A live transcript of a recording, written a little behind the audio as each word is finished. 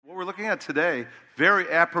we're looking at today, very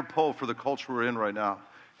apropos for the culture we're in right now,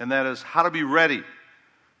 and that is how to be ready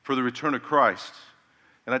for the return of Christ.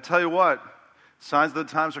 And I tell you what, signs of the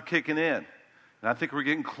times are kicking in, and I think we're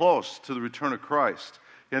getting close to the return of Christ.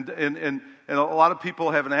 And a lot of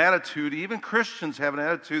people have an attitude, even Christians have an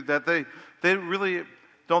attitude that they really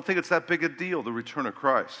don't think it's that big a deal, the return of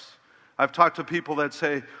Christ. I've talked to people that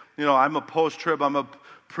say, I'm a post-trib, I'm a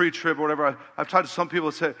pre-trib, or whatever. I've talked to some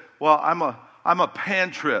people that say, well, I'm a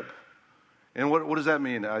pan-trib. And what does that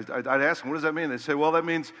mean? I'd ask them, what does that mean? They say, well, that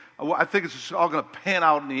means, I think it's just all going to pan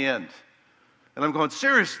out in the end. And I'm going,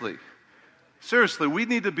 seriously, we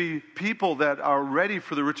need to be people that are ready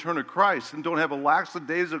for the return of Christ and don't have a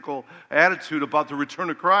lackadaisical attitude about the return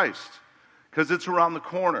of Christ, because it's around the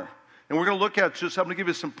corner. And we're going to look at I'm going to give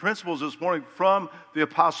you some principles this morning from the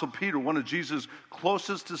Apostle Peter, one of Jesus'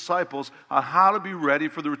 closest disciples, on how to be ready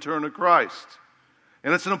for the return of Christ.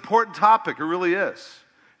 And it's an important topic, it really is.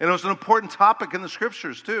 And it was an important topic in the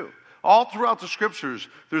Scriptures too. All throughout the Scriptures,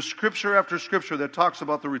 there's Scripture after Scripture that talks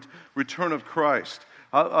about the return of Christ.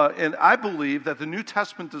 And I believe that the New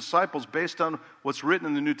Testament disciples, based on what's written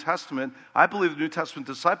in the New Testament, I believe the New Testament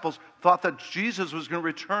disciples thought that Jesus was going to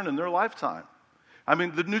return in their lifetime. I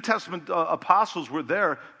mean, the New Testament apostles were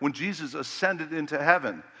there when Jesus ascended into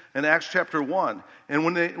heaven in Acts chapter 1. And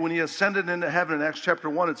when he ascended into heaven in Acts chapter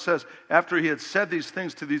 1, it says, after he had said these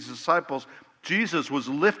things to these disciples, Jesus was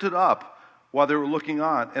lifted up while they were looking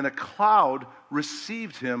on, and a cloud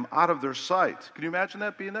received him out of their sight. Can you imagine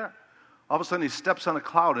that being there? All of a sudden, he steps on a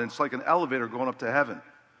cloud, and it's like an elevator going up to heaven.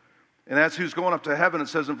 And as he was going up to heaven, it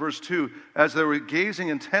says in verse 2, as they were gazing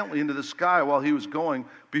intently into the sky while he was going,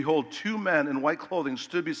 behold, two men in white clothing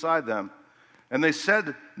stood beside them. And they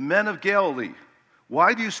said, men of Galilee,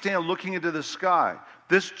 why do you stand looking into the sky?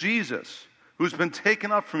 This Jesus, who's been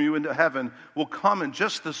taken up from you into heaven, will come in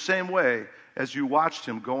just the same way as you watched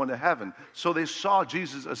him go into heaven. So they saw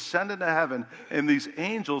Jesus ascend into heaven, and these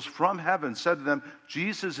angels from heaven said to them,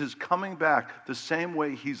 Jesus is coming back the same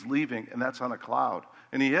way he's leaving, and that's on a cloud.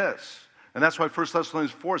 And he is. And that's why 1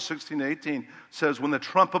 Thessalonians 4, 16 to 18 says, when the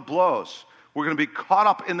trumpet blows, we're going to be caught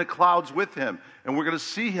up in the clouds with him, and we're going to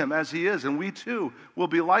see him as he is, and we too will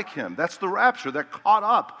be like him. That's the rapture. That caught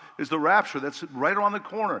up is the rapture. That's right around the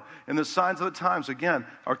corner. And the signs of the times, again,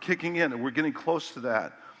 are kicking in, and we're getting close to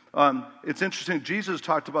that. It's interesting, Jesus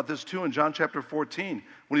talked about this too in John chapter 14.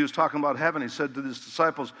 When he was talking about heaven, he said to his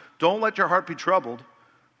disciples, don't let your heart be troubled.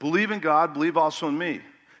 Believe in God, believe also in me.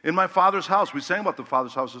 In my Father's house, we sang about the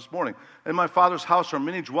Father's house this morning. In my Father's house are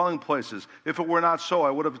many dwelling places. If it were not so, I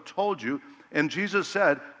would have told you. And Jesus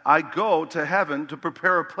said, I go to heaven to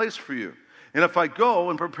prepare a place for you. And if I go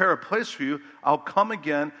and prepare a place for you, I'll come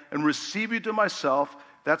again and receive you to myself.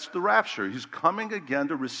 That's the rapture. He's coming again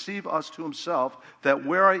to receive us to himself, that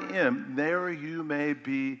where I am, there you may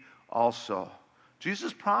be also.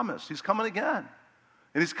 Jesus promised he's coming again.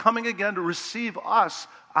 And he's coming again to receive us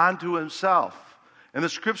onto himself. And the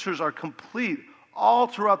Scriptures are complete all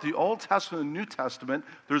throughout the Old Testament and New Testament.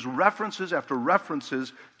 There's references after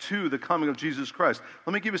references to the coming of Jesus Christ.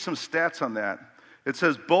 Let me give you some stats on that. It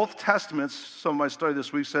says both Testaments, some of my study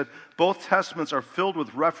this week said, both Testaments are filled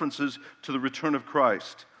with references to the return of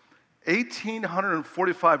Christ.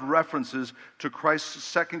 1,845 references to Christ's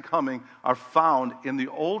second coming are found in the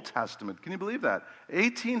Old Testament. Can you believe that?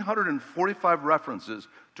 1,845 references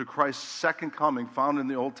to Christ's second coming found in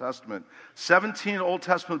the Old Testament. 17 Old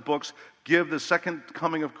Testament books give the second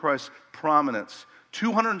coming of Christ prominence.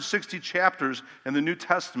 260 chapters in the New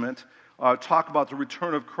Testament talk about the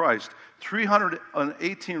return of Christ.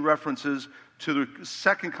 318 references to the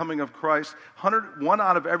second coming of Christ. One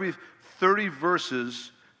out of every 30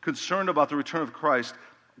 verses concerned about the return of Christ.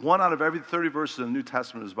 One out of every 30 verses in the New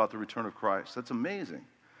Testament is about the return of Christ. That's amazing.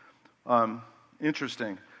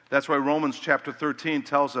 Interesting. That's why Romans chapter 13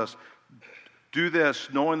 tells us, do this,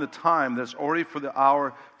 knowing the time that's already for the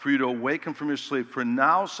hour for you to awaken from your sleep. For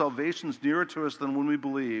now salvation's nearer to us than when we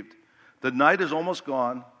believed. The night is almost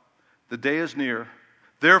gone. The day is near.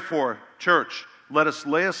 Therefore, church, let us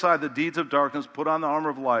lay aside the deeds of darkness, put on the armor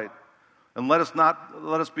of light, and let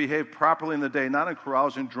us behave properly in the day, not in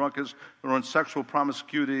carousing, drunkenness, nor in sexual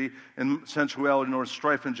promiscuity and sensuality, nor in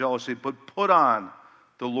strife and jealousy, but put on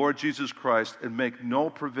the Lord Jesus Christ and make no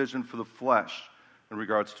provision for the flesh in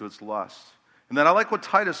regards to its lust. And then I like what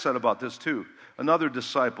Titus said about this too. Another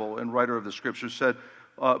disciple and writer of the Scriptures said,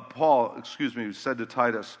 Paul said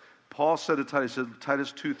to Titus,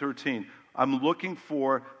 Titus 2:13, I'm looking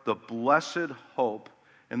for the blessed hope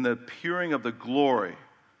and the appearing of the glory,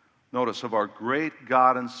 notice, of our great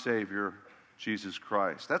God and Savior, Jesus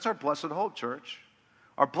Christ. That's our blessed hope, church.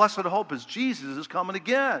 Our blessed hope is Jesus is coming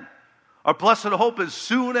again. Our blessed hope is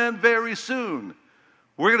soon and very soon.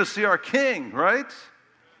 We're going to see our King, right?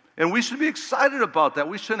 And we should be excited about that.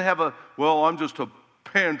 We shouldn't have I'm just a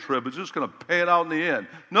pan-trib. It's just going to pan out in the end.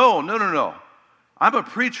 No. I'm a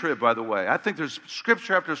pre-trib, by the way. I think there's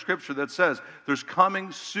scripture after scripture that says there's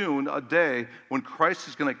coming soon a day when Christ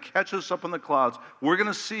is going to catch us up in the clouds. We're going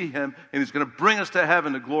to see him, and he's going to bring us to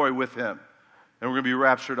heaven to glory with him. And we're going to be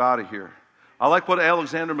raptured out of here. I like what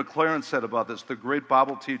Alexander McLaren said about this, the great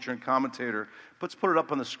Bible teacher and commentator. Let's put it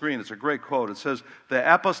up on the screen. It's a great quote. It says,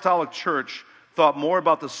 "The apostolic church thought more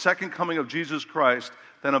about the second coming of Jesus Christ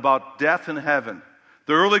than about death in heaven.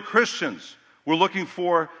 The early Christians were looking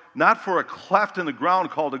not for a cleft in the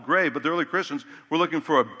ground called a grave, but the early Christians were looking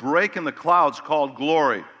for a break in the clouds called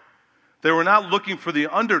glory. They were not looking for the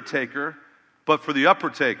undertaker, but for the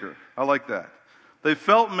uppertaker." I like that. They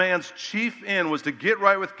felt man's chief end was to get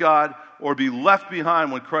right with God or be left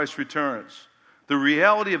behind when Christ returns. The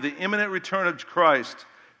reality of the imminent return of Christ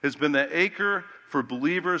has been the anchor for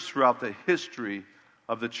believers throughout the history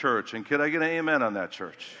of the church. And could I get an amen on that,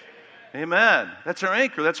 church? Amen. That's our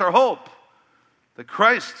anchor. That's our hope. That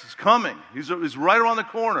Christ is coming. He's right around the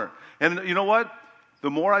corner. And you know what?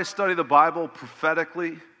 The more I study the Bible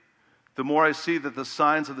prophetically, the more I see that the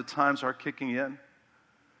signs of the times are kicking in.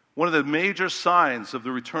 One of the major signs of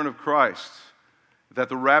the return of Christ, that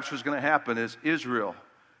the rapture is going to happen, is Israel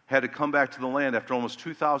had to come back to the land after almost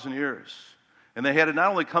 2,000 years. And they had to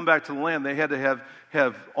not only come back to the land, they had to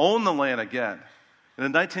have owned the land again. And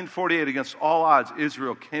in 1948, against all odds,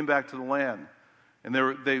 Israel came back to the land. And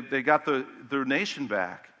they got their nation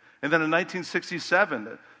back. And then in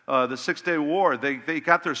 1967, the Six-Day War, they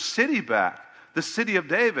got their city back, the city of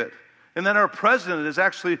David. And then our president has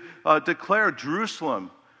actually declared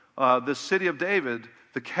Jerusalem, the city of David,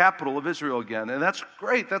 the capital of Israel again. And that's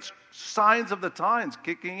great. That's signs of the times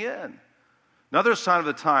kicking in. Another sign of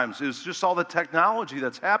the times is just all the technology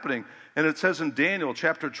that's happening. And it says in Daniel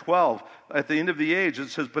chapter 12, at the end of the age, it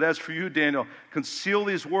says, "But as for you, Daniel, conceal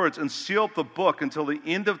these words and seal up the book until the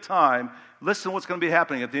end of time." Listen to what's going to be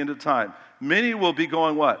happening at the end of time. Many will be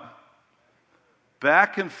going what?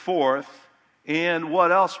 Back and forth. And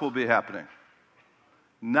what else will be happening?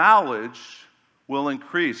 Knowledge will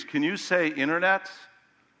increase. Can you say internet?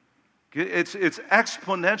 It's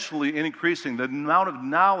exponentially increasing, the amount of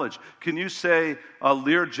knowledge. Can you say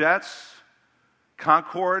Lear jets,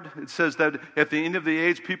 Concorde? It says that at the end of the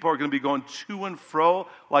age, people are going to be going to and fro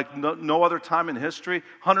like no other time in history.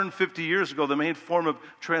 150 years ago, the main form of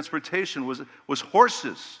transportation was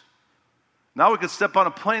horses. Now we can step on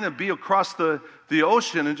a plane and be across the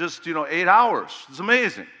ocean in just 8 hours. It's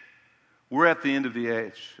amazing. We're at the end of the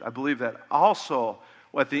age. I believe that. Also,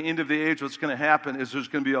 at the end of the age, what's going to happen is there's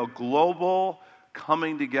going to be a global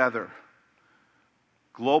coming together.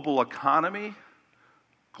 Global economy,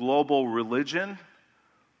 global religion,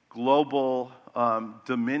 global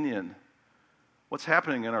dominion. What's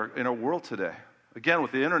happening in our world today? Again,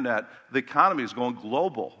 with the internet, the economy is going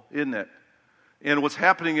global, isn't it? And what's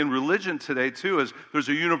happening in religion today, too, is there's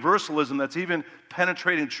a universalism that's even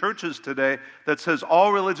penetrating churches today that says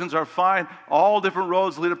all religions are fine, all different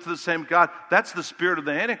roads lead up to the same God. That's the spirit of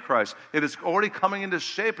the Antichrist. It is already coming into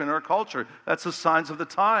shape in our culture. That's the signs of the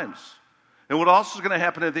times. And what also is going to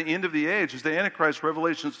happen at the end of the age is the Antichrist,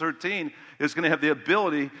 Revelation 13, is going to have the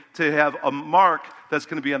ability to have a mark that's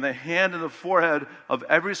going to be on the hand and the forehead of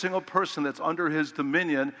every single person that's under his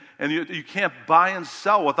dominion, and you can't buy and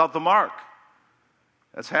sell without the mark.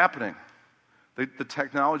 That's happening. The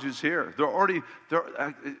technology is here. They're already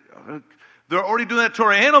doing that to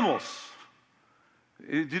our animals.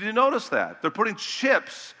 Did you notice that? They're putting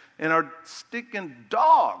chips in our stinking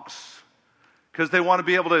dogs because they want to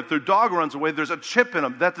be able to, if their dog runs away, there's a chip in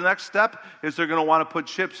them. That's the next step is they're going to want to put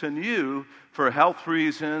chips in you for health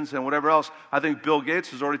reasons and whatever else. I think Bill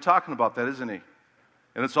Gates is already talking about that, isn't he?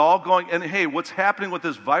 And it's all going, and hey, what's happening with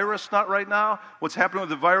this virus not right now? What's happening with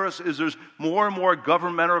the virus is there's more and more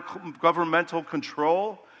governmental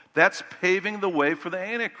control. That's paving the way for the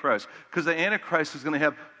Antichrist, because the Antichrist is going to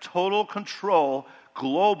have total control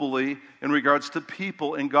globally in regards to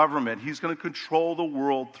people and government. He's going to control the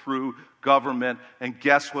world through government, and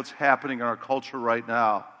guess what's happening in our culture right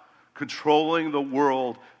now? Controlling the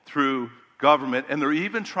world through government, and they're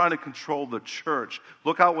even trying to control the church.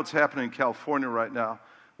 Look out what's happening in California right now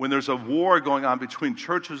when there's a war going on between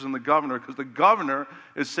churches and the governor, because the governor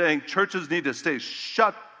is saying churches need to stay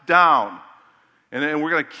shut down, and we're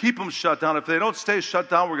going to keep them shut down. If they don't stay shut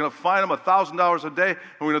down, we're going to fine them $1,000 a day, and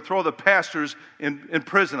we're going to throw the pastors in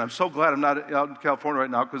prison. I'm so glad I'm not out in California right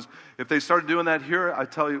now, because if they started doing that here, I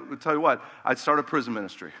tell you what, I'd start a prison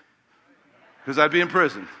ministry, because I'd be in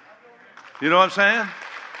prison. You know what I'm saying?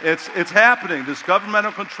 It's happening. This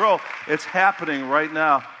governmental control, it's happening right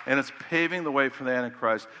now, and it's paving the way for the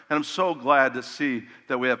Antichrist. And I'm so glad to see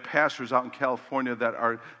that we have pastors out in California that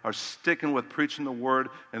are sticking with preaching the word,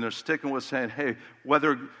 and they're sticking with saying, hey,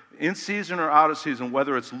 whether in season or out of season,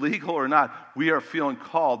 whether it's legal or not, we are feeling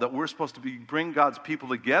called that we're supposed to bring God's people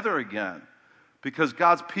together again. Because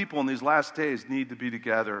God's people in these last days need to be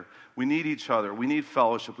together. We need each other. We need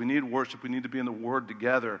fellowship. We need worship. We need to be in the Word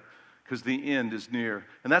together because the end is near.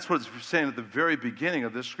 And that's what it's saying at the very beginning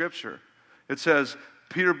of this scripture. It says,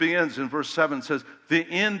 Peter begins in verse 7, says, the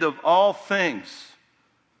end of all things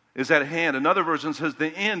is at hand. Another version says, the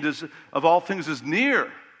end of all things is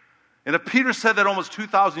near. And if Peter said that almost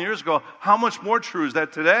 2,000 years ago, how much more true is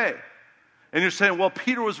that today? And you're saying, well,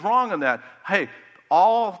 Peter was wrong on that. Hey,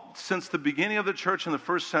 all since the beginning of the church in the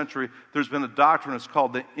first century, there's been a doctrine. It's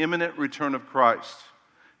called the imminent return of Christ.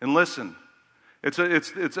 And listen, it's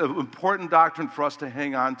an important doctrine for us to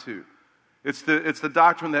hang on to. It's the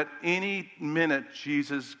doctrine that any minute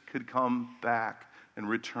Jesus could come back and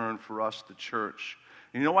return for us, the church.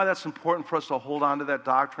 And you know why that's important for us to hold on to that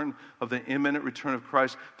doctrine of the imminent return of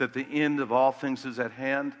Christ, that the end of all things is at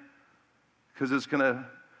hand? Because it's going to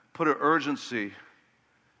put an urgency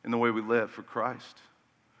in the way we live for Christ.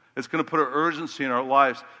 It's going to put an urgency in our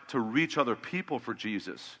lives to reach other people for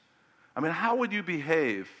Jesus. I mean, how would you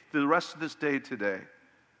behave the rest of this day today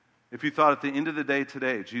if you thought at the end of the day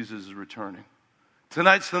today, Jesus is returning?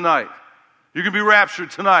 Tonight's the night. You're going to be raptured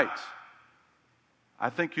tonight. I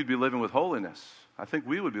think you'd be living with holiness. I think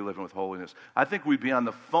we would be living with holiness. I think we'd be on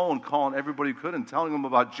the phone calling everybody who could and telling them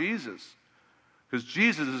about Jesus. Because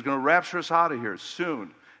Jesus is going to rapture us out of here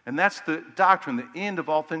soon. And that's the doctrine. The end of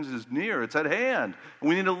all things is near. It's at hand. And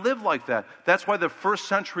we need to live like that. That's why the first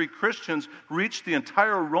century Christians reached the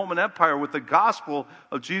entire Roman Empire with the gospel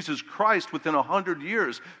of Jesus Christ within 100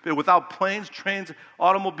 years, without planes, trains,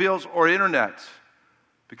 automobiles, or internet.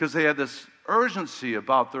 Because they had this urgency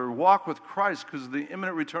about their walk with Christ because of the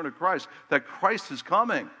imminent return of Christ, that Christ is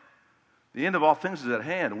coming. The end of all things is at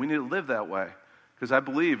hand. And we need to live that way. Because I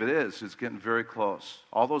believe it is. It's getting very close.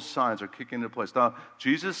 All those signs are kicking into place. Now,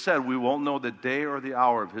 Jesus said we won't know the day or the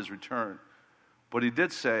hour of his return. But he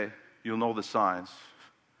did say, you'll know the signs.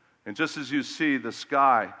 And just as you see the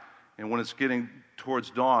sky, and when it's getting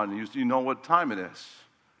towards dawn, you know what time it is.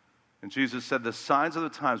 And Jesus said the signs of the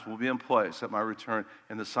times will be in place at my return,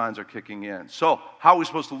 and the signs are kicking in. So, how are we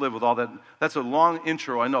supposed to live with all that? That's a long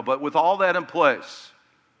intro, I know. But with all that in place,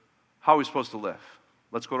 how are we supposed to live?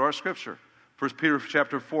 Let's go to our scripture. 1 Peter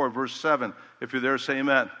chapter 4, verse 7. If you're there, say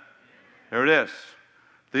amen. There it is.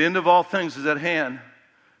 The end of all things is at hand.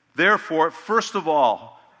 Therefore, first of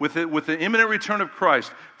all, with the imminent return of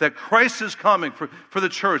Christ, that Christ is coming for the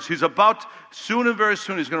church. He's about, soon and very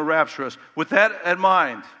soon, he's going to rapture us. With that in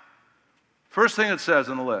mind, first thing it says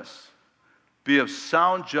on the list, be of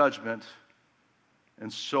sound judgment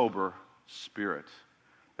and sober spirit.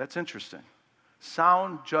 That's interesting.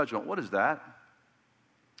 Sound judgment. What is that?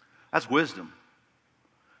 That's wisdom.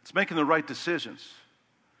 It's making the right decisions.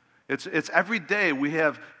 It's every day we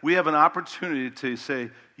have an opportunity to say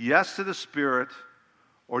yes to the Spirit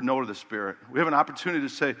or no to the Spirit. We have an opportunity to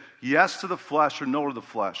say yes to the flesh or no to the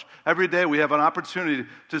flesh. Every day we have an opportunity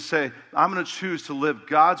to say, I'm going to choose to live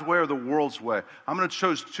God's way or the world's way. I'm going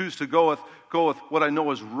to choose to go with what I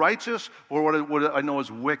know is righteous or what I know is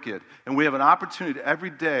wicked. And we have an opportunity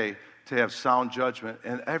every day to have sound judgment.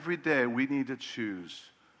 And every day we need to choose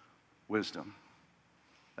wisdom.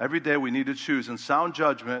 Every day we need to choose. In sound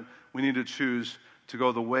judgment, we need to choose to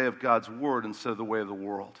go the way of God's word instead of the way of the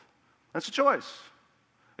world. That's a choice.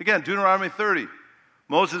 Again, Deuteronomy 30.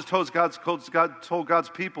 Moses told God's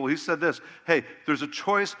people, he said this, hey, there's a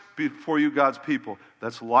choice before you, God's people.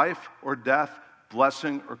 That's life or death,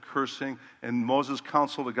 blessing or cursing. And Moses'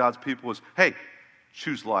 counsel to God's people was, hey,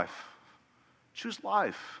 choose life. Choose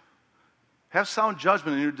life. Have sound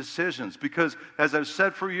judgment in your decisions because, as I've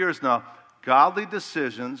said for years now, godly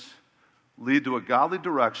decisions lead to a godly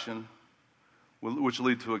direction, which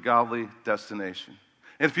lead to a godly destination.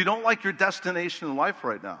 And if you don't like your destination in life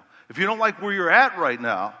right now, if you don't like where you're at right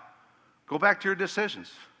now, go back to your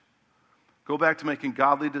decisions. Go back to making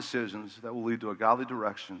godly decisions that will lead to a godly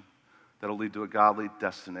direction, that will lead to a godly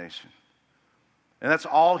destination. And that's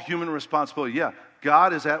all human responsibility. Yeah,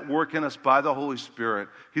 God is at work in us by the Holy Spirit.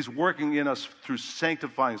 He's working in us through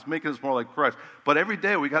sanctifying us, making us more like Christ. But every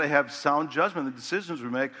day we got to have sound judgment in the decisions we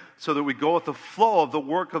make so that we go with the flow of the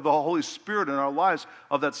work of the Holy Spirit in our lives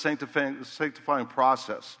of that sanctifying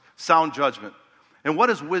process. Sound judgment. And what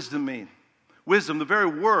does wisdom mean? Wisdom, the very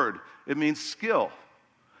word, it means skill.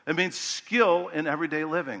 It means skill in everyday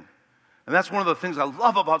living. And that's one of the things I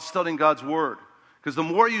love about studying God's Word. Because the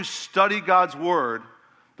more you study God's Word,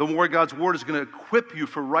 the more God's Word is going to equip you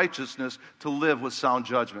for righteousness to live with sound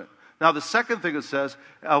judgment. Now, the second thing it says,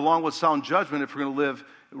 along with sound judgment, if we're going to live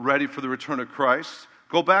ready for the return of Christ,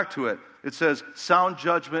 go back to it. It says sound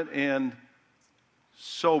judgment and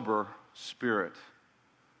sober spirit.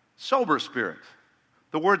 Sober spirit.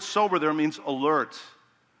 The word sober there means alert.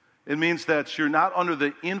 It means that you're not under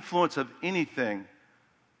the influence of anything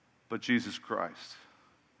but Jesus Christ.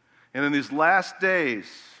 And in these last days,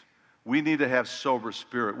 we need to have sober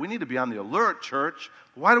spirit. We need to be on the alert, church.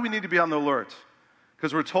 Why do we need to be on the alert?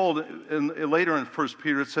 Because we're told later in 1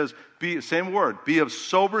 Peter, it says, same word, be of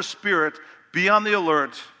sober spirit, be on the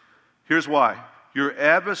alert. Here's why. Your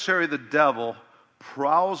adversary, the devil,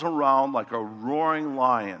 prowls around like a roaring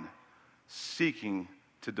lion, seeking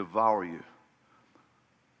to devour you.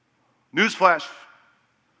 Newsflash.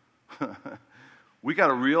 We got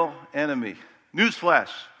a real enemy. Newsflash.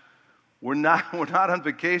 We're not on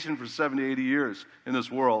vacation for 70, 80 years in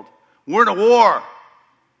this world. We're in a war.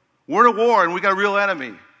 We're in a war, and we got a real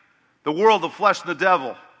enemy. The world, the flesh, and the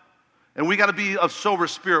devil. And we got to be of sober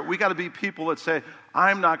spirit. We got to be people that say,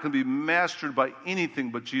 I'm not going to be mastered by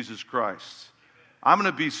anything but Jesus Christ. I'm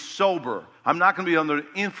going to be sober. I'm not going to be under the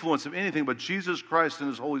influence of anything but Jesus Christ and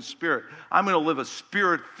His Holy Spirit. I'm going to live a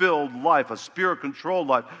Spirit-filled life, a Spirit-controlled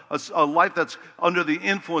life, a life that's under the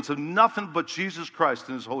influence of nothing but Jesus Christ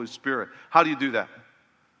and His Holy Spirit. How do you do that?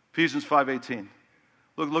 Ephesians 5:18.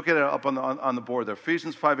 Look at it up on the board there.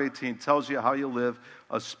 Ephesians 5:18 tells you how you live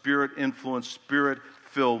a Spirit-influenced,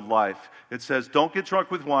 Spirit-filled life. It says, don't get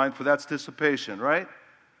drunk with wine, for that's dissipation, right?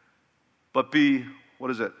 But be,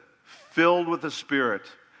 what is it? Filled with the Spirit.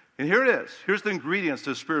 And here it is. Here's the ingredients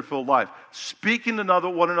to a Spirit-filled life. Speaking to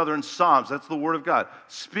one another in psalms. That's the Word of God.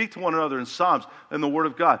 Speak to one another in psalms and the Word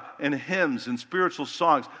of God. And hymns and spiritual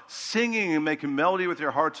songs. Singing and making melody with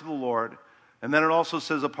your heart to the Lord. And then it also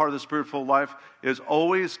says a part of the Spirit-filled life is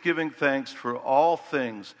always giving thanks for all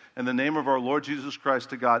things in the name of our Lord Jesus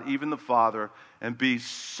Christ to God, even the Father, and be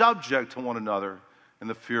subject to one another in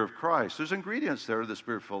the fear of Christ. There's ingredients there to the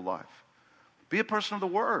Spirit-filled life. Be a person of the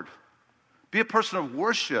Word. Be a person of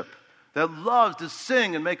worship that loves to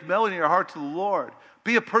sing and make melody in your heart to the Lord.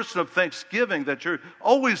 Be a person of thanksgiving, that you're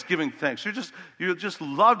always giving thanks. You just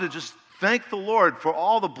love to just thank the Lord for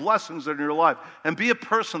all the blessings that are in your life. And be a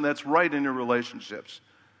person that's right in your relationships.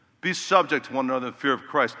 Be subject to one another in the fear of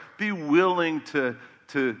Christ. Be willing to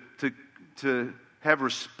have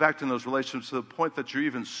respect in those relationships to the point that you're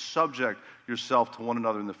even subject yourself to one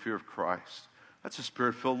another in the fear of Christ. That's a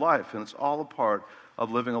Spirit-filled life, and it's all a part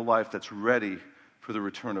of living a life that's ready for the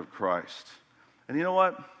return of Christ. And you know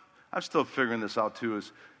what? I'm still figuring this out too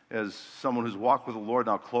as someone who's walked with the Lord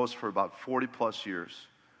now close for about 40 plus years.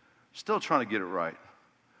 I'm still trying to get it right.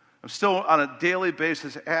 I'm still on a daily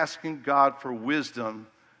basis asking God for wisdom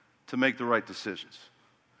to make the right decisions.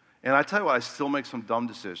 And I tell you what, I still make some dumb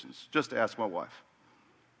decisions. Just ask my wife.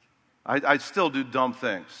 I still do dumb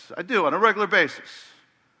things. I do on a regular basis.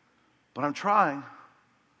 But I'm trying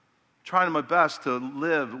my best to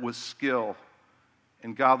live with skill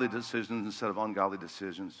in godly decisions instead of ungodly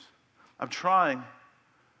decisions. I'm trying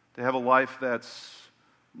to have a life that's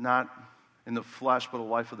not in the flesh, but a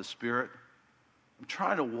life of the Spirit. I'm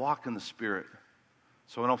trying to walk in the Spirit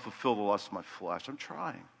so I don't fulfill the lust of my flesh. I'm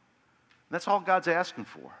trying. And that's all God's asking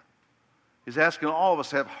for. He's asking all of us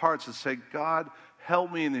to have hearts that say, God,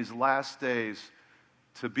 help me in these last days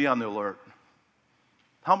to be on the alert.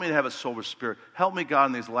 Help me to have a sober spirit. Help me, God,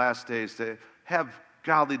 in these last days to have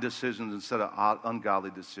godly decisions instead of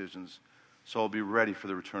ungodly decisions so I'll be ready for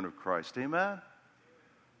the return of Christ. Amen?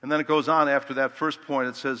 And then it goes on after that first point.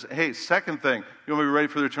 It says, hey, second thing, you want to be ready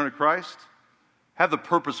for the return of Christ? Have the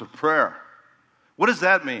purpose of prayer. What does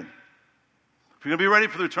that mean? If you're going to be ready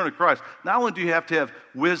for the return of Christ, not only do you have to have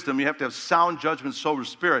wisdom, you have to have sound judgment, sober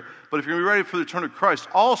spirit, but if you're going to be ready for the return of Christ,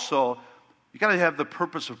 also, you got to have the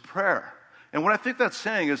purpose of prayer. And what I think that's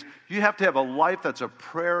saying is you have to have a life that's a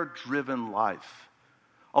prayer-driven life.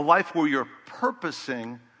 A life where you're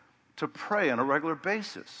purposing to pray on a regular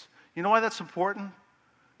basis. You know why that's important?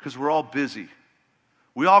 Because we're all busy.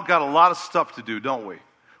 We all got a lot of stuff to do, don't we?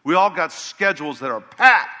 We all got schedules that are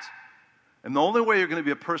packed. And the only way you're going to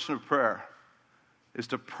be a person of prayer is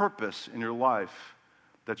to purpose in your life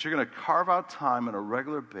that you're going to carve out time on a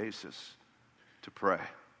regular basis to pray.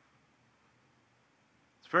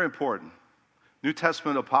 It's very important. New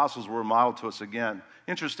Testament apostles were modeled to us again.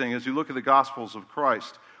 Interesting, as you look at the Gospels of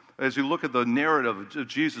Christ, as you look at the narrative of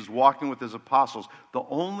Jesus walking with his apostles, the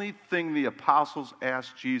only thing the apostles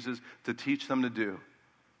asked Jesus to teach them to do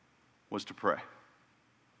was to pray.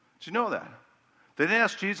 Did you know that? They didn't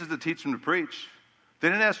ask Jesus to teach them to preach. They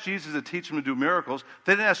didn't ask Jesus to teach them to do miracles.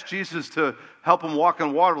 They didn't ask Jesus to help them walk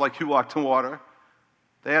on water like he walked on water.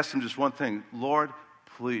 They asked him just one thing: Lord,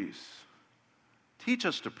 please, teach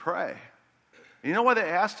us to pray. And you know why they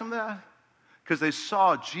asked him that? Because they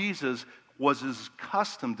saw Jesus was his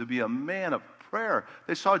custom to be a man of prayer.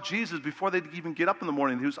 They saw Jesus before they'd even get up in the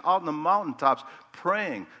morning. He was out in the mountaintops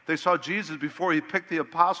praying. They saw Jesus before he picked the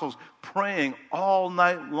apostles praying all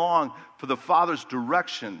night long for the Father's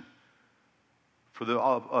direction for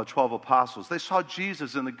the 12 apostles. They saw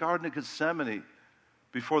Jesus in the Garden of Gethsemane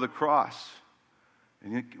before the cross.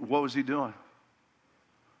 And what was he doing?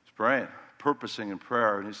 He's praying, purposing in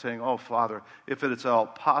prayer. And he's saying, oh, Father, if it is all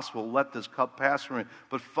possible, let this cup pass from me.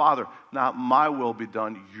 But Father, not my will be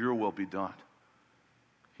done, your will be done.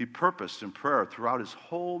 He purposed in prayer throughout his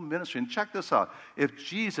whole ministry. And check this out. If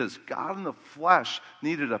Jesus, God in the flesh,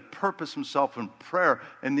 needed to purpose himself in prayer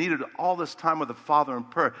and needed all this time with the Father in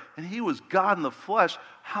prayer, and he was God in the flesh,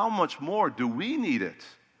 how much more do we need it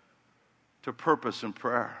to purpose in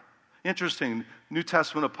prayer? Interesting, New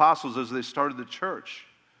Testament apostles, as they started the church,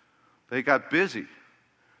 they got busy.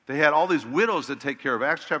 They had all these widows to take care of,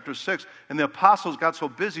 Acts chapter 6. And the apostles got so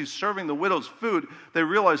busy serving the widows food, they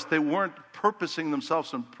realized they weren't purposing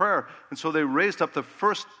themselves in prayer. And so they raised up the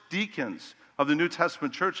first deacons of the New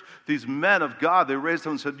Testament church, these men of God. They raised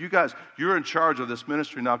them and said, you guys, you're in charge of this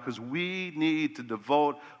ministry now, because we need to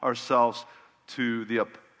devote ourselves to the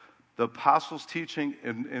apostles' teaching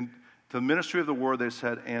and the ministry of the word, they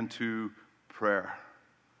said, and to prayer.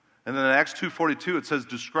 And then in Acts 2:42, it says,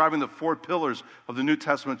 describing the four pillars of the New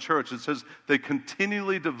Testament church, it says they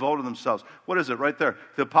continually devoted themselves. What is it right there?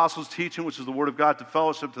 The apostles' teaching, which is the word of God, to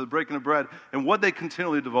fellowship, to the breaking of bread. And what they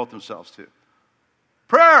continually devote themselves to?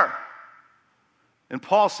 Prayer! And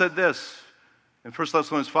Paul said this in 1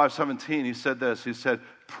 Thessalonians 5:17. He said this. He said,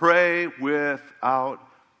 pray without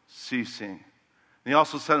ceasing. And he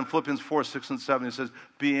also said in Philippians 4:6 and 7, he says,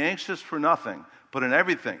 be anxious for nothing, but in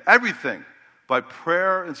everything, by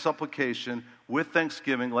prayer and supplication, with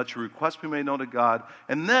thanksgiving, let your requests be made known to God.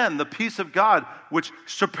 And then the peace of God, which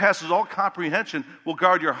surpasses all comprehension, will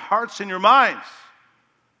guard your hearts and your minds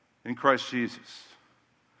in Christ Jesus.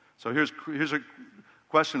 So here's a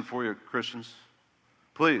question for you, Christians.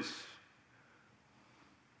 Please,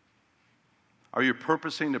 are you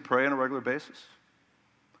purposing to pray on a regular basis?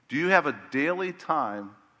 Do you have a daily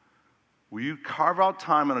time where you carve out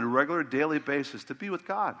time on a regular daily basis to be with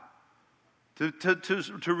God?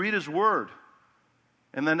 To read his word,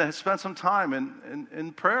 and then to spend some time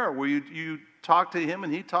in prayer where you talk to him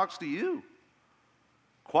and he talks to you.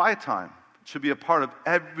 Quiet time should be a part of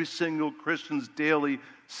every single Christian's daily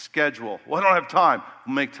schedule. Well, I don't have time.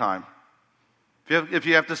 Make time. If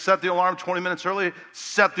you have to set the alarm 20 minutes early,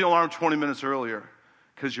 set the alarm 20 minutes earlier,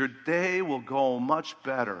 because your day will go much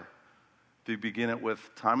better if you begin it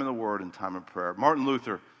with time in the word and time in prayer. Martin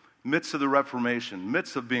Luther, midst of the Reformation,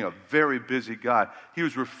 midst of being a very busy guy, he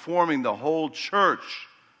was reforming the whole church.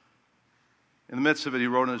 In the midst of it, he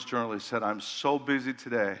wrote in his journal, he said, I'm so busy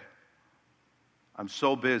today. I'm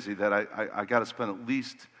so busy that I got to spend at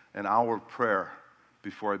least an hour of prayer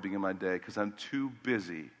before I begin my day, because I'm too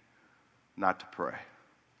busy not to pray.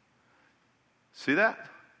 See that?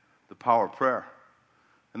 The power of prayer.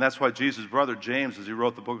 And that's why Jesus' brother James, as he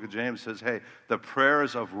wrote the book of James, says, hey, the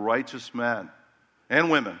prayers of righteous men and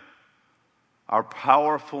women are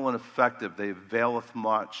powerful and effective. They availeth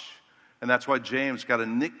much. And that's why James got a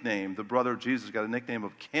nickname, the brother of Jesus got a nickname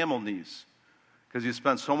of camel knees, because he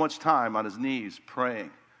spent so much time on his knees praying.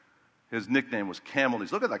 His nickname was camel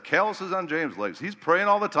knees. Look at the calluses on James' legs. He's praying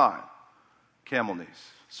all the time. Camel knees.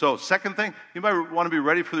 So, second thing, you might want to be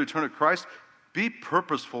ready for the return of Christ. Be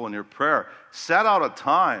purposeful in your prayer. Set out a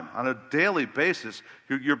time on a daily basis.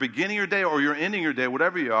 You're beginning your day or you're ending your day,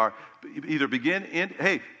 whatever you are. Either begin, end.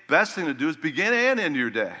 Hey, best thing to do is begin and end your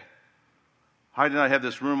day. Heidi and I have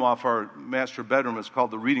this room off our master bedroom. It's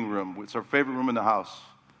called the reading room. It's our favorite room in the house,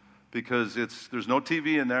 because there's no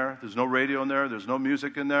TV in there, there's no radio in there, there's no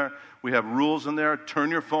music in there. We have rules in there. Turn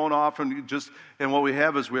your phone off, and what we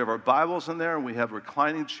have is we have our Bibles in there, and we have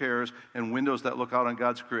reclining chairs and windows that look out on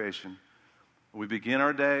God's creation. We begin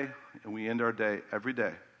our day and we end our day every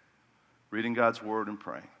day reading God's word and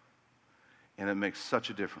praying. And it makes such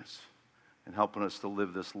a difference in helping us to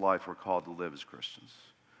live this life we're called to live as Christians.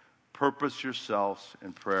 Purpose yourselves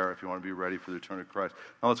in prayer if you want to be ready for the return of Christ.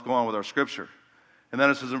 Now let's go on with our scripture. And then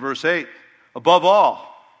it says in verse 8, above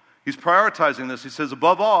all, he's prioritizing this. He says,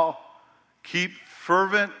 above all, keep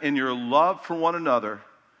fervent in your love for one another,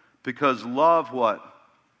 because love what?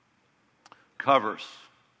 Covers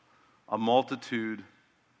a multitude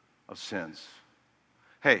of sins.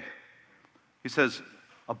 Hey, he says,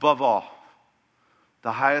 above all,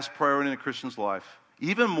 the highest priority in a Christian's life,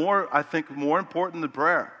 even more, I think, more important than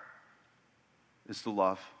prayer, is to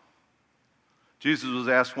love. Jesus was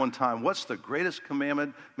asked one time, what's the greatest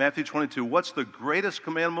commandment? Matthew 22, what's the greatest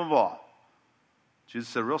commandment of all? Jesus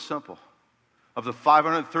said, real simple. Of the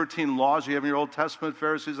 513 laws you have in your Old Testament,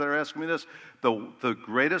 Pharisees that are asking me this, the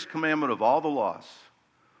greatest commandment of all the laws,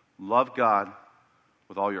 love God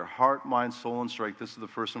with all your heart, mind, soul, and strength. This is the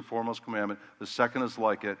first and foremost commandment. The second is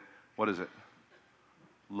like it. What is it?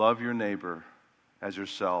 Love your neighbor as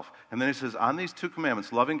yourself. And then he says, on these two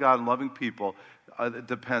commandments, loving God and loving people, it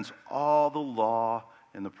depends all the law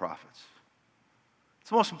and the prophets.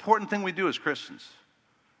 It's the most important thing we do as Christians,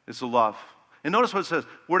 is to love. And notice what it says.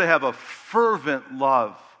 We're to have a fervent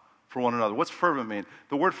love for one another. What's fervent mean?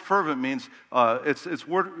 The word fervent means, it's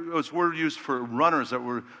word used for runners that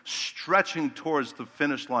were stretching towards the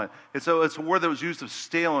finish line. It's a word that was used of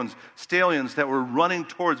stallions that were running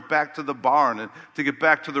towards back to the barn and to get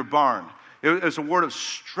back to their barn. It's a word of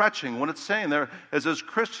stretching. What it's saying there is, as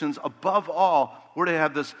Christians, above all, we're to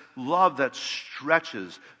have this love that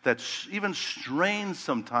stretches, that even strains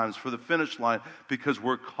sometimes for the finish line, because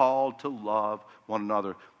we're called to love one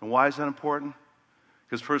another. And why is that important?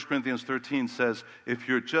 Because 1 Corinthians 13 says, if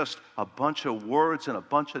you're just a bunch of words and a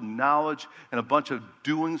bunch of knowledge and a bunch of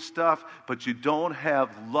doing stuff, but you don't have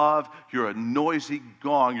love, you're a noisy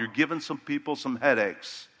gong. You're giving some people some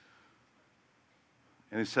headaches.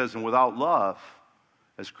 And he says, and without love,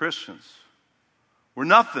 as Christians, we're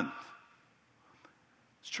nothing.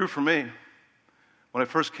 It's true for me. When I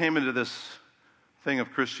first came into this thing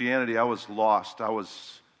of Christianity, I was lost. I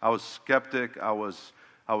was skeptic. I was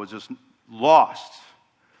just lost.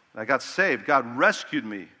 I got saved. God rescued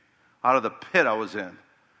me out of the pit I was in.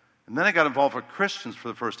 And then I got involved with Christians for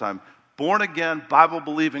the first time. Born again,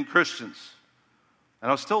 Bible-believing Christians.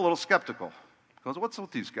 And I was still a little skeptical. Because what's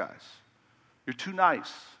with these guys? You're too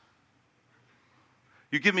nice.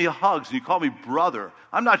 You give me hugs and you call me brother.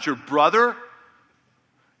 I'm not your brother.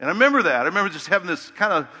 And I remember that. I remember just having this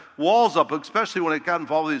kind of walls up, especially when I got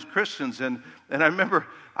involved with these Christians. And I remember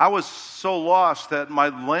I was so lost that my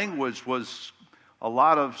language was a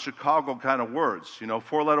lot of Chicago kind of words,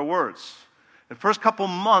 4-letter words. The first couple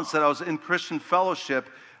months that I was in Christian fellowship,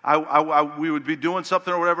 we would be doing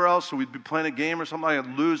something or whatever else, so we'd be playing a game or something.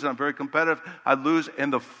 I'd lose, and I'm very competitive. I'd lose,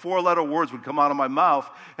 and the 4-letter words would come out of my mouth.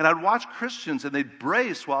 And I'd watch Christians, and they'd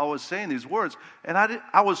brace while I was saying these words. And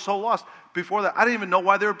I was so lost. Before that, I didn't even know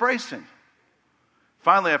why they were bracing.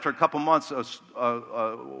 Finally, after a couple months,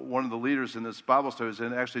 one of the leaders in this Bible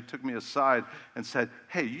study actually took me aside and said,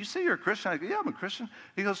 hey, you say you're a Christian? I go, yeah, I'm a Christian.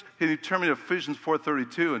 He goes, and he turned me to Ephesians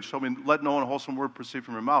 4:32 and showed me, let no unwholesome word proceed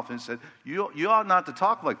from your mouth. And he said, you ought not to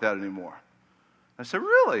talk like that anymore. I said,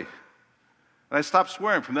 really? And I stopped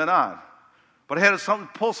swearing from then on. But I had to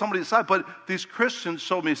pull somebody aside. But these Christians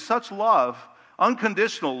showed me such love,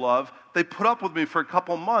 unconditional love. They put up with me for a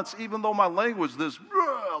couple months, even though my language was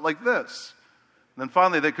like this. And then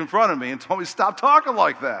finally they confronted me and told me, stop talking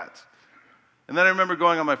like that. And then I remember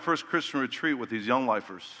going on my first Christian retreat with these young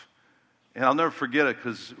lifers. And I'll never forget it,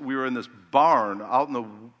 because we were in this barn out in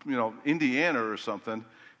the, Indiana or something.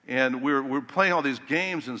 And we were playing all these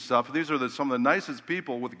games and stuff. These are some of the nicest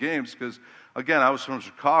people with games, because, again, I was from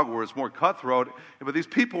Chicago where it's more cutthroat. But these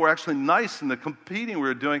people were actually nice in the competing we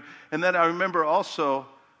were doing. And then I remember also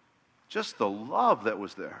just the love that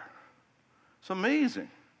was there. It's amazing.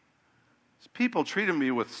 People treated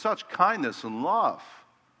me with such kindness and love.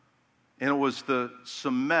 And it was the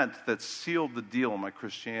cement that sealed the deal in my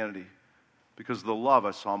Christianity, because of the love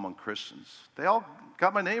I saw among Christians. They all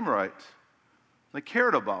got my name right. They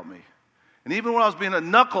cared about me. And even when I was being a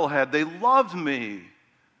knucklehead, they loved me.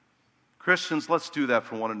 Christians, let's do that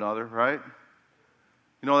for one another, right?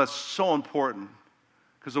 That's so important,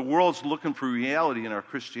 because the world's looking for reality in our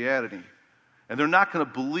Christianity. And they're not going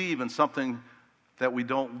to believe in something that we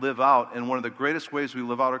don't live out. And one of the greatest ways we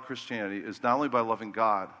live out our Christianity is not only by loving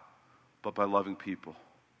God, but by loving people.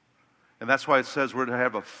 And that's why it says we're to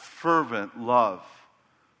have a fervent love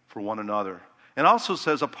for one another. And also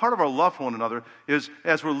says a part of our love for one another is,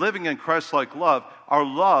 as we're living in Christ-like love, our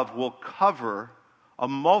love will cover a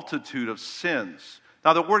multitude of sins.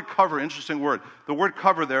 Now the word cover, interesting word. The word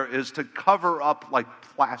cover there is to cover up like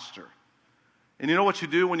plaster. And you know what you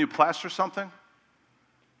do when you plaster something?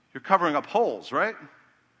 You're covering up holes, right?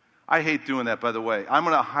 I hate doing that, by the way. I'm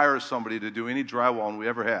going to hire somebody to do any drywall we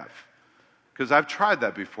ever have, because I've tried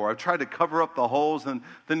that before. I've tried to cover up the holes, and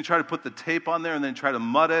then you try to put the tape on there and then try to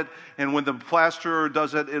mud it. And when the plasterer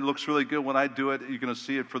does it, it looks really good. When I do it, you're going to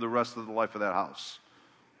see it for the rest of the life of that house.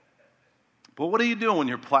 But what are you doing when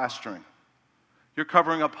you're plastering? You're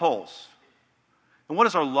covering up holes. And what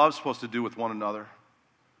is our love supposed to do with one another?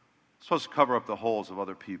 supposed to cover up the holes of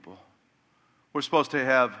other people. We're supposed to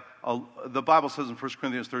have, the Bible says in 1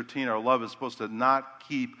 Corinthians 13, our love is supposed to not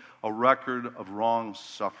keep a record of wrongs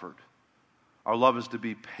suffered. Our love is to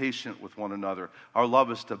be patient with one another. Our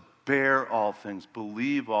love is to bear all things,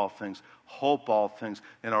 believe all things, hope all things.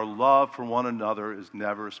 And our love for one another is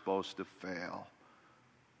never supposed to fail.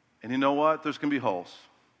 And you know what? There's going to be holes.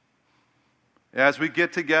 As we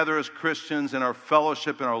get together as Christians in our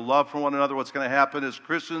fellowship and our love for one another, what's going to happen is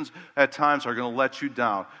Christians at times are going to let you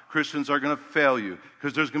down. Christians are going to fail you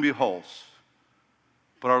because there's going to be holes.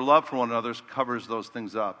 But our love for one another covers those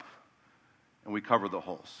things up, and we cover the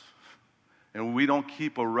holes. And we don't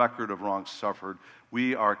keep a record of wrongs suffered.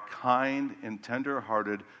 We are kind and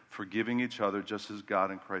tender-hearted, forgiving each other just as God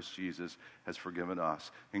in Christ Jesus has forgiven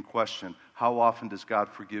us. In question, how often does God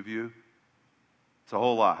forgive you? It's a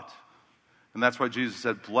whole lot. And that's why Jesus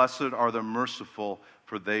said, "Blessed are the merciful,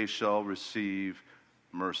 for they shall receive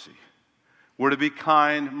mercy." We're to be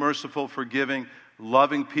kind, merciful, forgiving,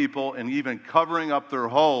 loving people, and even covering up their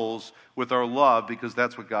holes with our love, because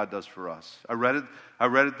that's what God does for us. I read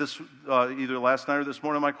it this either last night or this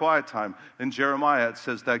morning in my quiet time. In Jeremiah, it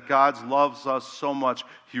says that God loves us so much,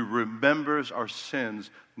 He remembers our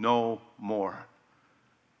sins no more.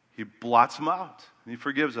 He blots them out. He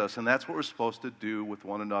forgives us, and that's what we're supposed to do with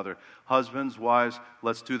one another. Husbands, wives,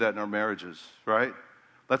 let's do that in our marriages, right?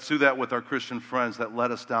 Let's do that with our Christian friends that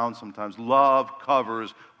let us down sometimes. Love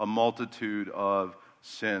covers a multitude of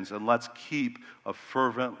sins, and let's keep a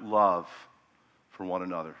fervent love for one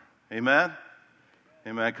another. Amen?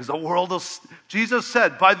 Amen. Because the world will, Jesus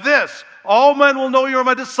said, "By this, all men will know you are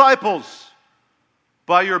my disciples,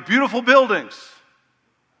 by your beautiful buildings,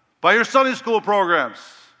 by your Sunday school programs,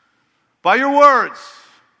 by your words."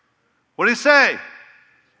 What did he say?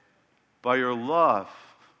 By your love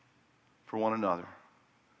for one another.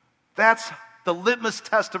 That's the litmus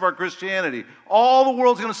test of our Christianity. All the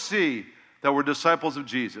world's going to see that we're disciples of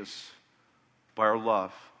Jesus by our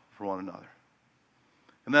love for one another.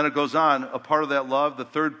 And then it goes on, a part of that love, the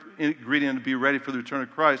third ingredient to be ready for the return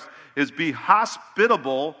of Christ, is be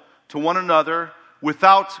hospitable to one another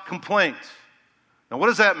without complaint. Now, what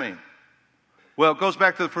does that mean? Well, it goes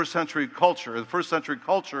back to the first century culture. In the first century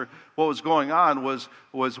culture, what was going on was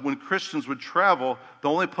when Christians would travel, the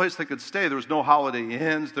only place they could stay, there was no Holiday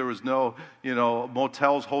Inns, there was no,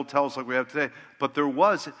 motels, hotels like we have today, but there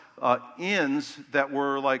was inns that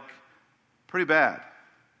were like pretty bad.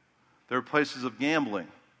 There were places of gambling.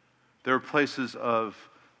 There were places of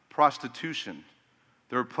prostitution.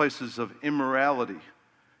 There were places of immorality.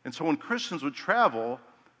 And so when Christians would travel,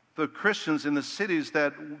 the Christians in the cities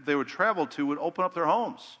that they would travel to would open up their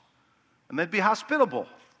homes, and they'd be hospitable.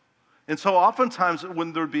 And so oftentimes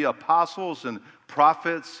when there would be apostles and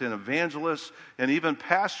prophets and evangelists and even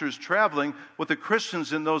pastors traveling, what the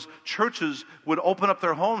Christians in those churches would open up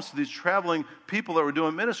their homes to these traveling people that were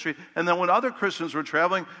doing ministry. And then when other Christians were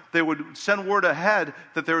traveling, they would send word ahead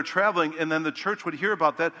that they were traveling, and then the church would hear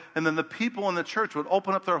about that, and then the people in the church would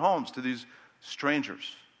open up their homes to these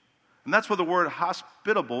strangers. And that's what the word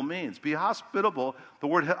hospitable means. Be hospitable. The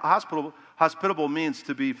word hospitable means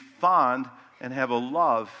to be fond and have a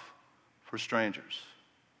love for strangers.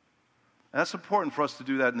 And that's important for us to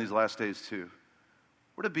do that in these last days too.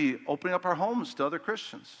 We're to be opening up our homes to other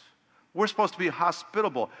Christians. We're supposed to be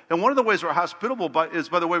hospitable. And one of the ways we're hospitable is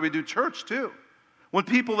by the way we do church too. When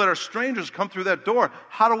people that are strangers come through that door,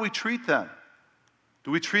 how do we treat them? Do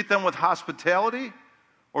we treat them with hospitality?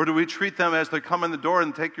 Or do we treat them as they come in the door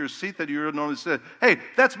and take your seat that you normally sit? Hey,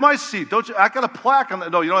 that's my seat. Don't you? I got a plaque on that.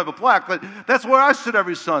 No, you don't have a plaque, but that's where I sit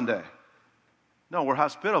every Sunday. No, we're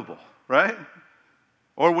hospitable, right?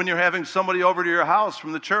 Or when you're having somebody over to your house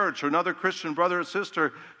from the church or another Christian brother or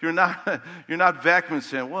sister, you're not vacuuming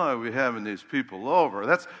saying, "Why are we having these people over?"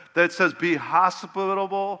 That says be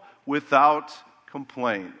hospitable without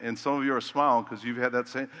complaint. And some of you are smiling because you've had that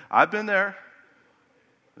same. I've been there.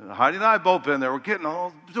 Heidi and I have both been there. We're doing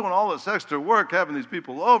all this extra work, having these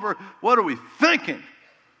people over. What are we thinking? It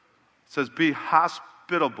says, be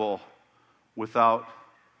hospitable without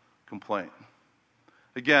complaint.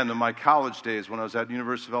 Again, in my college days, when I was at the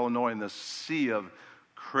University of Illinois in this sea of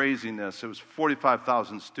craziness, it was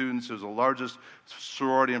 45,000 students. It was the largest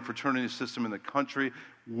sorority and fraternity system in the country.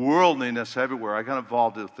 Worldliness everywhere. I got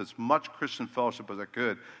involved with as much Christian fellowship as I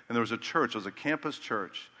could. And there was a church. It was a campus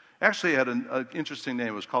church. Actually, it had an interesting name.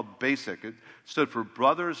 It was called BASIC. It stood for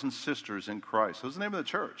Brothers and Sisters in Christ. That was the name of the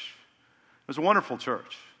church. It was a wonderful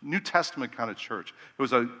church, New Testament kind of church. It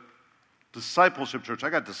was a discipleship church.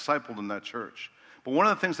 I got discipled in that church. But one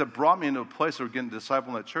of the things that brought me into a place of getting discipled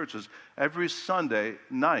in that church is every Sunday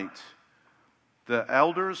night, the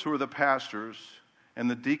elders who were the pastors and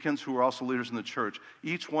the deacons who were also leaders in the church,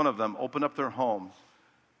 each one of them opened up their home,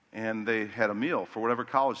 and they had a meal for whatever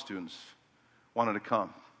college students wanted to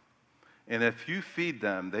come. And if you feed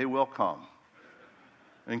them, they will come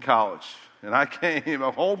in college. And I came, a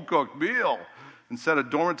home-cooked meal instead of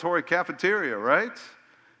dormitory cafeteria, right?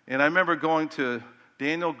 And I remember going to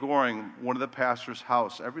Daniel Goring, one of the pastors'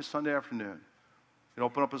 house, every Sunday afternoon. He'd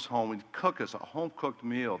open up his home, he'd cook us a home-cooked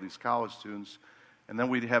meal, these college students, and then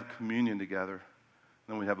we'd have communion together, and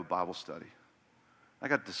then we'd have a Bible study. I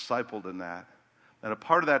got discipled in that. And a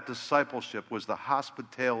part of that discipleship was the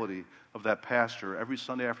hospitality of that pastor every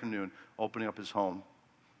Sunday afternoon, opening up his home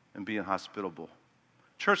and being hospitable.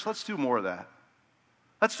 Church, let's do more of that.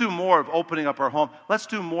 Let's do more of opening up our home. Let's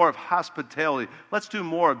do more of hospitality. Let's do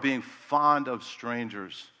more of being fond of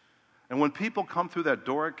strangers. And when people come through that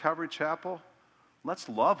door at Calvary Chapel, let's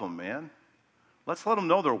love them, man. Let's let them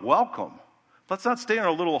know they're welcome. Let's not stay in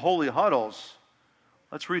our little holy huddles.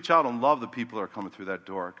 Let's reach out and love the people that are coming through that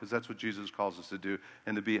door, because that's what Jesus calls us to do,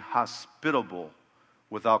 and to be hospitable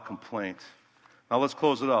without complaint. Now let's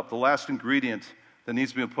close it up. The last ingredient that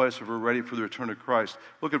needs to be in place if we're ready for the return of Christ.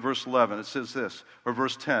 Look at verse 11. It says this, or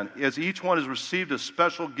verse 10. As each one has received a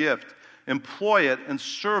special gift, employ it in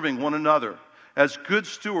serving one another as good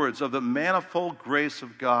stewards of the manifold grace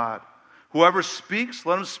of God. Whoever speaks,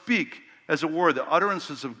 let him speak as it were the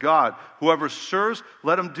utterances of God. Whoever serves,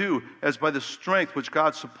 let him do as by the strength which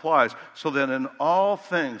God supplies, so that in all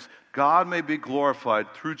things God may be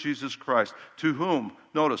glorified through Jesus Christ, to whom,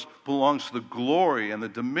 notice, belongs the glory and the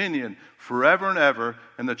dominion forever and ever.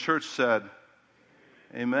 And the church said,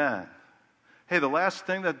 Amen. Hey, the last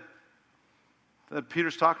thing that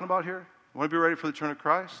Peter's talking about here, you want to be ready for the return of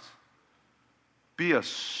Christ? Be a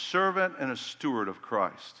servant and a steward of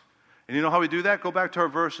Christ. And you know how we do that? Go back to our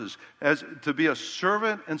verses. As to be a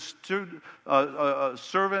servant and steward of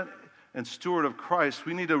Christ,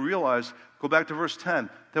 we need to realize, go back to verse 10,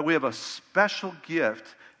 that we have a special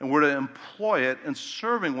gift, and we're to employ it in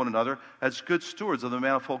serving one another as good stewards of the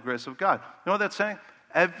manifold grace of God. You know what that's saying?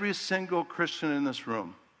 Every single Christian in this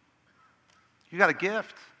room, you got a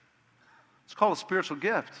gift. It's called a spiritual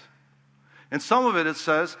gift. And some of it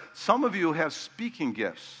says, some of you have speaking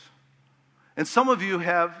gifts. And some of you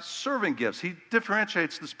have serving gifts. He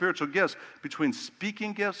differentiates the spiritual gifts between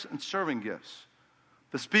speaking gifts and serving gifts.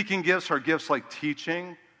 The speaking gifts are gifts like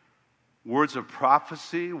teaching, words of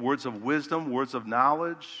prophecy, words of wisdom, words of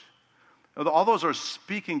knowledge. All those are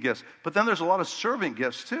speaking gifts. But then there's a lot of serving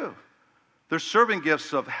gifts too. There's serving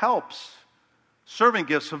gifts of helps, serving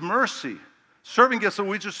gifts of mercy, serving gifts that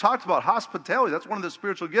we just talked about, hospitality. That's one of the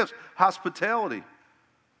spiritual gifts, hospitality.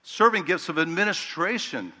 Serving gifts of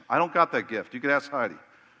administration. I don't got that gift. You could ask Heidi.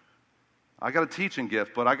 I got a teaching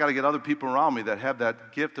gift, but I got to get other people around me that have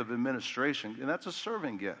that gift of administration, and that's a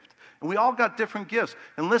serving gift. And we all got different gifts.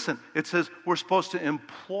 And listen, it says we're supposed to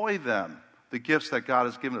employ them, the gifts that God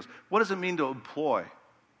has given us. What does it mean to employ?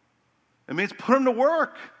 It means put them to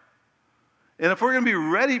work. And if we're going to be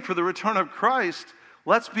ready for the return of Christ,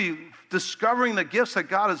 let's be discovering the gifts that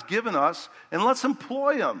God has given us, and let's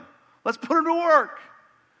employ them. Let's put them to work.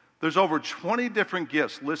 There's over 20 different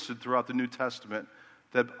gifts listed throughout the New Testament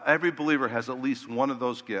that every believer has at least one of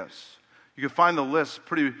those gifts. You can find the list,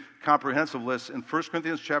 pretty comprehensive list, in 1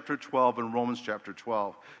 Corinthians chapter 12 and Romans chapter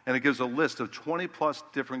 12. And it gives a list of 20-plus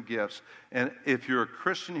different gifts. And if you're a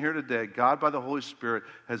Christian here today, God, by the Holy Spirit,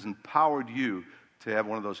 has empowered you to have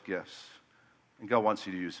one of those gifts. And God wants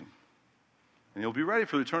you to use them. And you'll be ready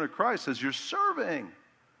for the return of Christ as you're serving.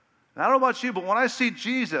 And I don't know about you, but when I see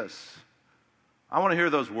Jesus, I want to hear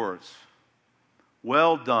those words.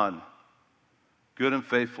 Well done, good and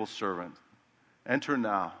faithful servant. Enter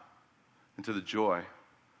now into the joy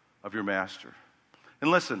of your master.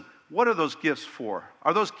 And listen, what are those gifts for?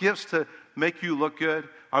 Are those gifts to make you look good?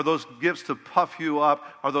 Are those gifts to puff you up?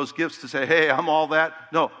 Are those gifts to say, hey, I'm all that?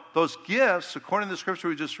 No, those gifts, according to the scripture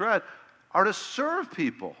we just read, are to serve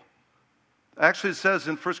people. Actually, it says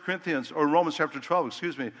in 1 Corinthians, or Romans chapter 12,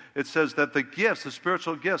 it says that the gifts, the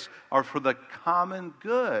spiritual gifts, are for the common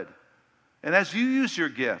good. And as you use your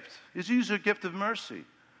gift, as you use your gift of mercy,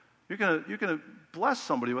 you're gonna bless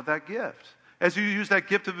somebody with that gift. As you use that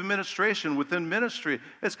gift of administration within ministry,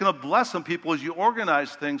 it's going to bless some people as you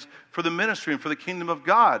organize things for the ministry and for the kingdom of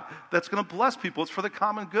God. That's going to bless people. It's for the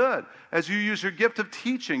common good. As you use your gift of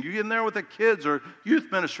teaching, you get in there with the kids or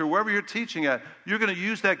youth ministry, wherever you're teaching at, you're going to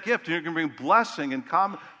use that gift and you're going to bring blessing and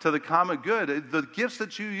to the common good. The gifts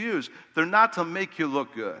that you use, they're not to make you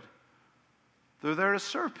look good. They're there to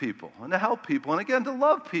serve people and to help people and, again, to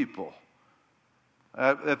love people.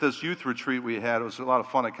 At this youth retreat we had, it was a lot of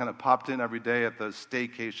fun. I kind of popped in every day at the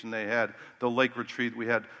staycation they had, the lake retreat. We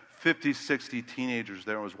had 50, 60 teenagers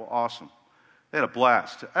there. It was awesome. They had a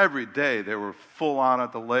blast. Every day they were full on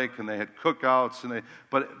at the lake, and they had cookouts.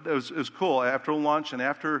 But it was cool. After lunch and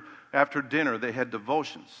after dinner, they had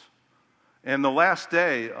devotions. And the last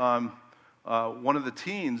day, one of the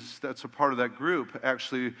teens that's a part of that group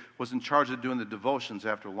actually was in charge of doing the devotions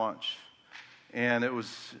after lunch. And it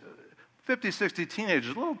was 50, 60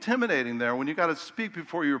 teenagers, a little intimidating there when you got to speak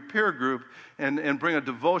before your peer group and bring a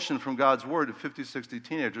devotion from God's Word to 50, 60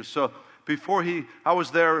 teenagers. So I was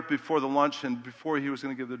there before the lunch, and before he was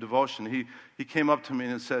going to give the devotion, he came up to me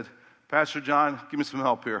and said, Pastor John, give me some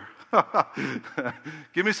help here.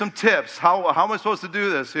 Give me some tips. How am I supposed to do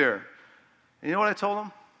this here? And you know what I told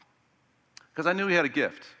him? Because I knew he had a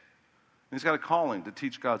gift. And he's got a calling to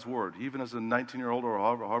teach God's Word, even as a 19-year-old or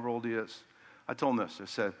however old he is. I told him this. I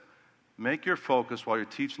said, make your focus while you're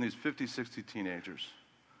teaching these 50, 60 teenagers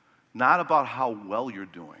not about how well you're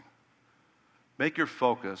doing. Make your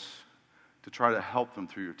focus to try to help them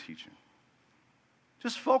through your teaching.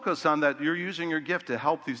 Just focus on that you're using your gift to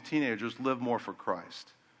help these teenagers live more for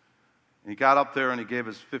Christ. And he got up there and he gave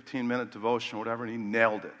his 15-minute devotion or whatever, and he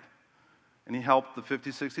nailed it. And he helped the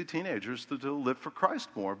 50, 60 teenagers to live for Christ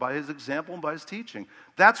more by his example and by his teaching.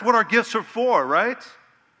 That's what our gifts are for, right?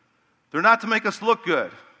 They're not to make us look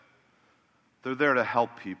good. They're there to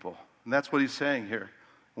help people. And that's what he's saying here.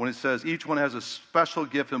 When he says each one has a special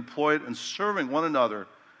gift employed in serving one another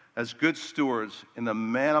as good stewards in the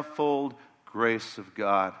manifold grace of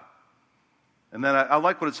God. And then I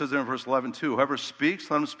like what it says there in verse 11 too. Whoever speaks,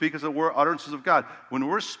 let him speak as it were utterances of God. When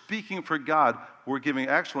we're speaking for God, we're giving,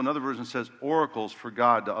 actually another version says, oracles for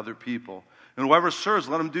God to other people. And whoever serves,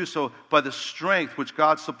 let him do so by the strength which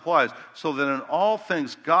God supplies, so that in all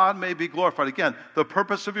things God may be glorified. Again, the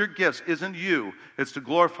purpose of your gifts isn't you. It's to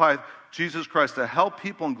glorify Jesus Christ, to help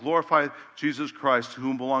people and glorify Jesus Christ, to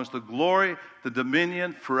whom belongs the glory, the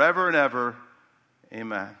dominion, forever and ever.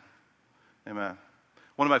 Amen. Amen.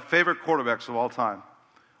 One of my favorite quarterbacks of all time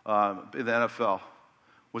in the NFL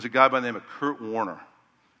was a guy by the name of Kurt Warner.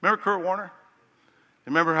 Remember Kurt Warner?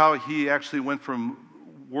 Remember how he actually went from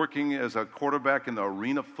working as a quarterback in the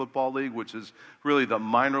Arena Football League, which is really the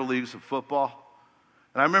minor leagues of football?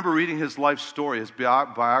 And I remember reading his life story, his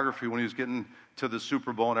biography, when he was getting to the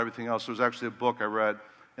Super Bowl and everything else. There was actually a book I read,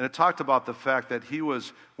 and it talked about the fact that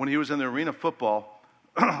when he was in the Arena Football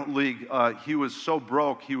League, he was so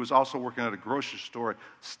broke, he was also working at a grocery store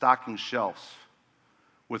stocking shelves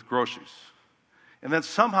with groceries. And then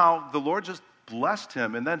somehow the Lord just blessed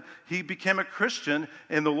him, and then he became a Christian,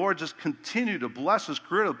 and the Lord just continued to bless his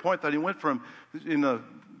career to the point that he went from in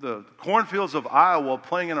the cornfields of Iowa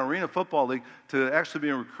playing in an Arena Football League to actually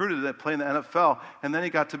being recruited to play in the NFL, and then he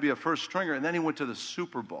got to be a first stringer, and then he went to the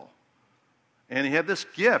Super Bowl. And he had this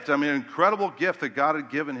gift, an incredible gift that God had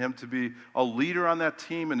given him to be a leader on that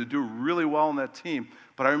team and to do really well on that team.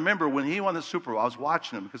 But I remember when he won the Super Bowl, I was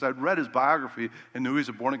watching him because I'd read his biography and knew he was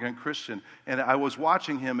a born-again Christian. And I was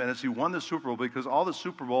watching him, and as he won the Super Bowl, because all the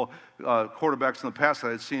Super Bowl quarterbacks in the past that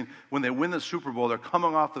I had seen, when they win the Super Bowl, they're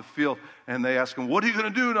coming off the field, and they ask him, what are you going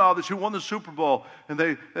to do now that you won the Super Bowl? And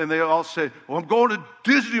they all say, well, I'm going to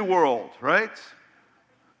Disney World, right?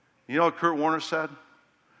 You know what Kurt Warner said?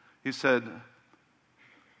 He said,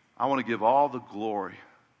 I want to give all the glory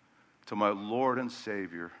to my Lord and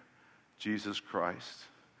Savior, Jesus Christ,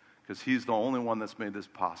 because he's the only one that's made this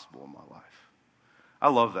possible in my life. I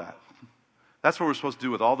love that. That's what we're supposed to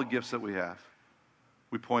do with all the gifts that we have.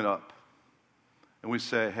 We point up and we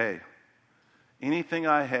say, hey, anything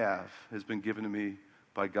I have has been given to me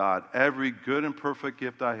by God. Every good and perfect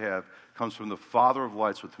gift I have comes from the Father of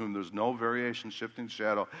lights, with whom there's no variation, shifting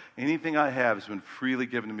shadow. Anything I have has been freely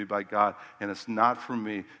given to me by God, and it's not for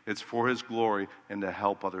me. It's for his glory and to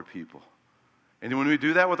help other people. And when we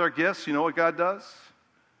do that with our gifts, you know what God does?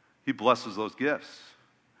 He blesses those gifts.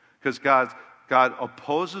 Because God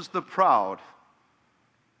opposes the proud,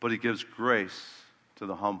 but he gives grace to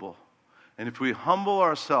the humble. And if we humble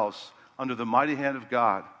ourselves under the mighty hand of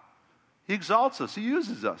God, he exalts us. He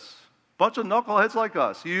uses us. Bunch of knuckleheads like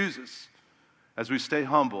us, he uses as we stay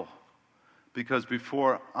humble, because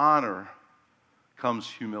before honor comes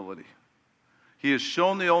humility. He has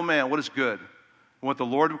shown the old man what is good and what the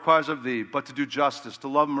Lord requires of thee, but to do justice, to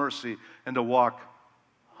love mercy, and to walk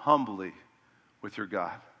humbly with your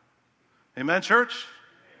God. Amen, church?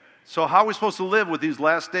 So how are we supposed to live with these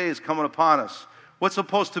last days coming upon us? What's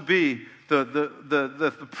supposed to be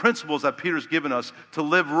the principles that Peter's given us to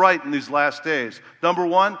live right in these last days? Number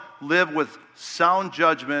one, live with sound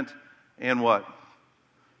judgment and what?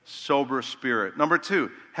 sober spirit. Number 2,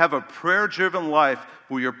 have a prayer-driven life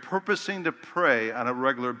where you're purposing to pray on a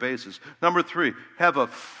regular basis. Number 3, have a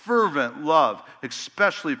fervent love,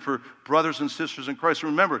 especially for brothers and sisters in Christ.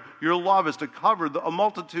 Remember, your love is to cover a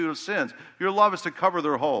multitude of sins. Your love is to cover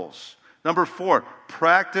their holes. Number 4,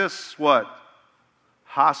 practice what?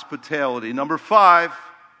 Hospitality. Number 5,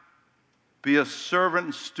 be a servant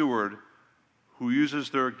and steward who uses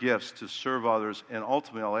their gifts to serve others, and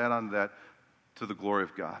ultimately, I'll add on to that, to the glory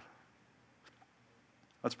of God.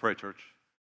 Let's pray, church.